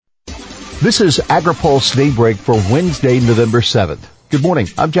This is AgriPulse Daybreak for Wednesday, November 7th. Good morning.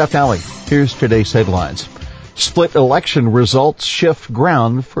 I'm Jeff Alley. Here's today's headlines. Split election results shift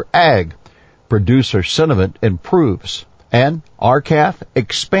ground for ag. Producer sentiment improves. And RCAF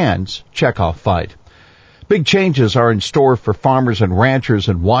expands checkoff fight. Big changes are in store for farmers and ranchers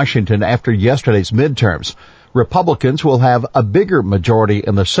in Washington after yesterday's midterms. Republicans will have a bigger majority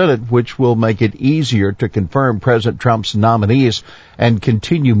in the Senate, which will make it easier to confirm President Trump's nominees and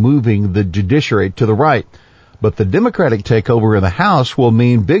continue moving the judiciary to the right. But the Democratic takeover in the House will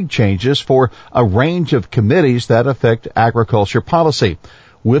mean big changes for a range of committees that affect agriculture policy.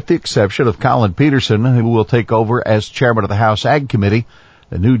 With the exception of Collin Peterson, who will take over as chairman of the House Ag Committee,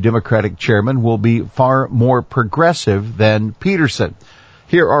 the new Democratic chairman will be far more progressive than Peterson.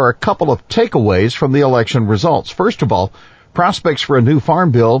 Here are a couple of takeaways from the election results. First of all, prospects for a new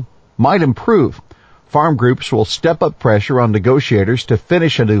farm bill might improve. Farm groups will step up pressure on negotiators to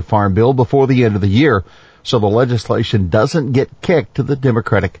finish a new farm bill before the end of the year, so the legislation doesn't get kicked to the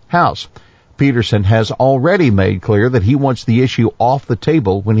Democratic House. Peterson has already made clear that he wants the issue off the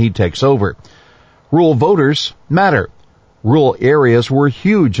table when he takes over. Rural voters matter. Rural areas were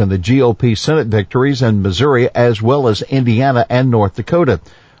huge in the GOP Senate victories in Missouri as well as Indiana and North Dakota.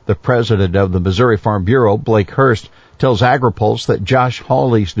 The president of the Missouri Farm Bureau, Blake Hurst, tells AgriPulse that Josh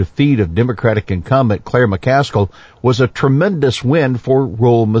Hawley's defeat of Democratic incumbent Claire McCaskill was a tremendous win for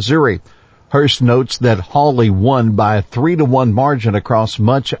rural Missouri. Hurst notes that Hawley won by a 3-1 margin across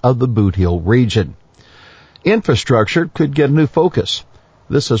much of the Boot Hill region. Infrastructure could get a new focus.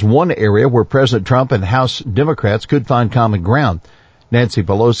 This is one area where President Trump and House Democrats could find common ground. Nancy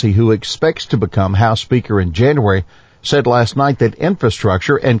Pelosi, who expects to become House Speaker in January, said last night that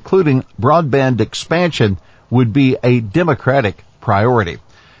infrastructure, including broadband expansion, would be a Democratic priority.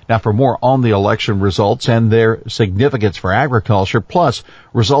 Now, for more on the election results and their significance for agriculture, plus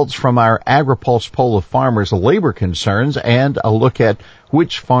results from our AgriPulse poll of farmers' labor concerns and a look at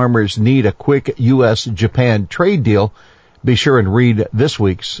which farmers need a quick U.S.-Japan trade deal, be sure and read this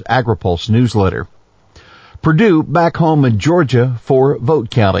week's AgriPulse newsletter. Perdue back home in Georgia for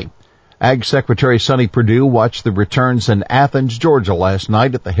vote counting. Ag Secretary Sonny Perdue watched the returns in Athens, Georgia last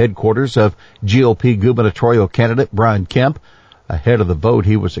night at the headquarters of GOP gubernatorial candidate Brian Kemp. Ahead of the vote,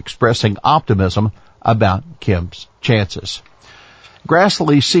 he was expressing optimism about Kemp's chances.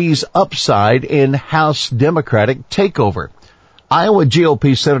 Grassley sees upside in House Democratic takeover. Iowa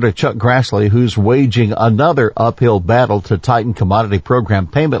GOP Senator Chuck Grassley, who's waging another uphill battle to tighten commodity program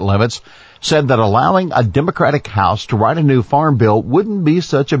payment limits, said that allowing a Democratic House to write a new farm bill wouldn't be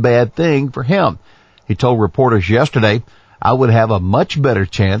such a bad thing for him. He told reporters yesterday, "I would have a much better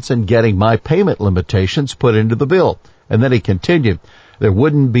chance in getting my payment limitations put into the bill." And then he continued, "There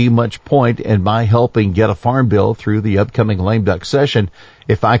wouldn't be much point in my helping get a farm bill through the upcoming lame duck session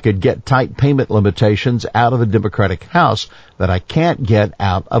if I could get tight payment limitations out of a Democratic House that I can't get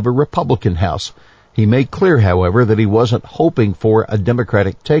out of a Republican House." He made clear, however, that he wasn't hoping for a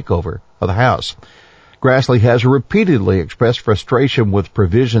Democratic takeover of the House. Grassley has repeatedly expressed frustration with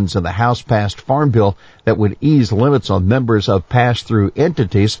provisions in the House-passed farm bill that would ease limits on members of pass-through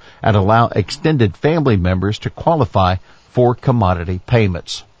entities and allow extended family members to qualify for commodity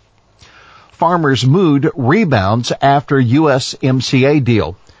payments. Farmers' mood rebounds after USMCA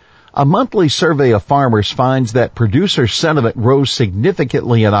deal. A monthly survey of farmers finds that producer sentiment rose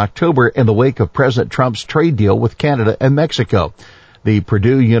significantly in October in the wake of President Trump's trade deal with Canada and Mexico. The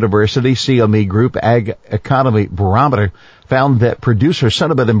Purdue University CME Group Ag Economy Barometer found that producer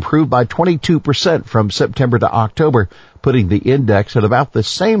sentiment improved by 22% from September to October, putting the index at about the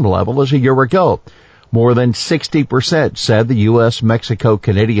same level as a year ago. More than 60% said the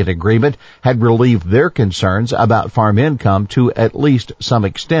U.S.-Mexico-Canadian agreement had relieved their concerns about farm income to at least some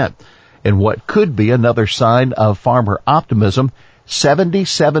extent. In what could be another sign of farmer optimism,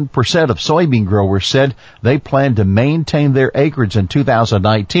 77% of soybean growers said they plan to maintain their acreage in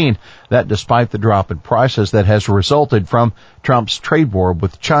 2019, that despite the drop in prices that has resulted from Trump's trade war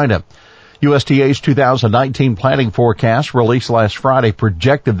with China. USDA's 2019 planting forecast released last Friday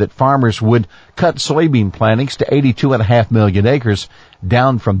projected that farmers would cut soybean plantings to 82.5 million acres,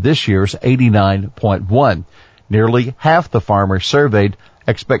 down from this year's 89.1. Nearly half the farmers surveyed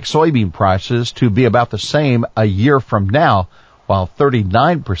expect soybean prices to be about the same a year from now, while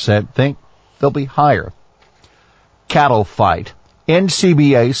 39% think they'll be higher. Cattle fight.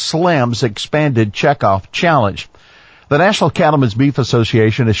 NCBA slams expanded checkoff challenge. The National Cattlemen's Beef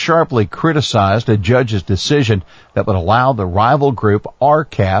Association has sharply criticized a judge's decision that would allow the rival group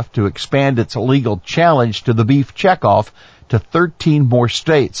RCAF to expand its legal challenge to the beef checkoff to 13 more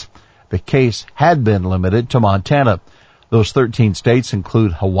states. The case had been limited to Montana. Those 13 states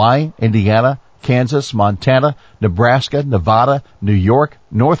include Hawaii, Indiana, Kansas, Montana, Nebraska, Nevada, New York,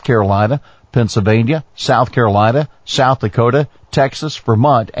 North Carolina, Pennsylvania, South Carolina, South Dakota, Texas,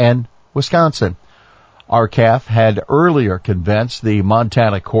 Vermont, and Wisconsin. RCAF had earlier convinced the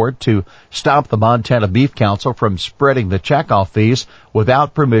Montana court to stop the Montana Beef Council from spreading the checkoff fees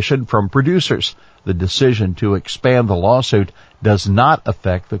without permission from producers. The decision to expand the lawsuit does not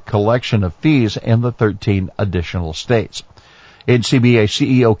affect the collection of fees in the 13 additional states. NCBA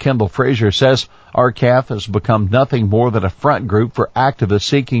CEO Kendall Frazier says RCAF has become nothing more than a front group for activists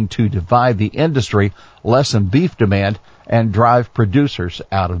seeking to divide the industry, lessen beef demand, and drive producers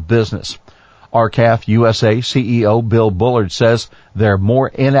out of business. RCAF USA CEO Bill Bullard says there are more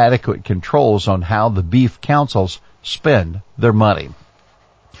inadequate controls on how the beef councils spend their money.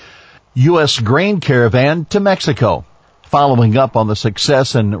 U.S. grain caravan to Mexico. Following up on the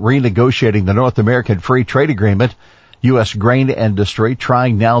success in renegotiating the North American Free Trade Agreement, U.S. grain industry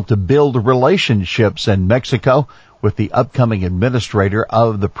trying now to build relationships in Mexico with the upcoming administrator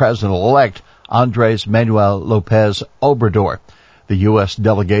of the president-elect, Andres Manuel López Obrador. The U.S.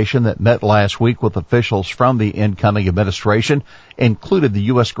 delegation that met last week with officials from the incoming administration included the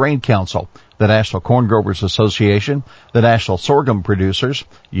U.S. Grain Council, the National Corn Growers Association, the National Sorghum Producers,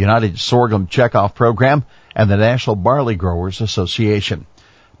 United Sorghum Checkoff Program, and the National Barley Growers Association.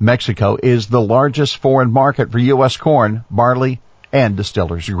 Mexico is the largest foreign market for U.S. corn, barley, and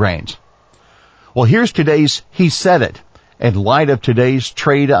distillers' grains. Well, here's today's He Said It. In light of today's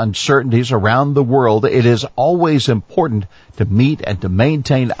trade uncertainties around the world, it is always important to meet and to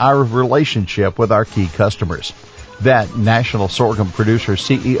maintain our relationship with our key customers. That National Sorghum Producer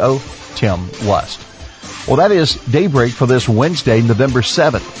CEO Tim Lust. Well, that is Daybreak for this Wednesday, November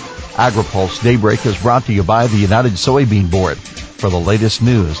 7th. AgriPulse Daybreak is brought to you by the United Soybean Board. For the latest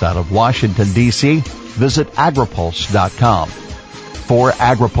news out of Washington, D.C., visit agripulse.com. For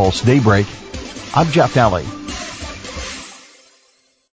AgriPulse Daybreak, I'm Jeff Nally.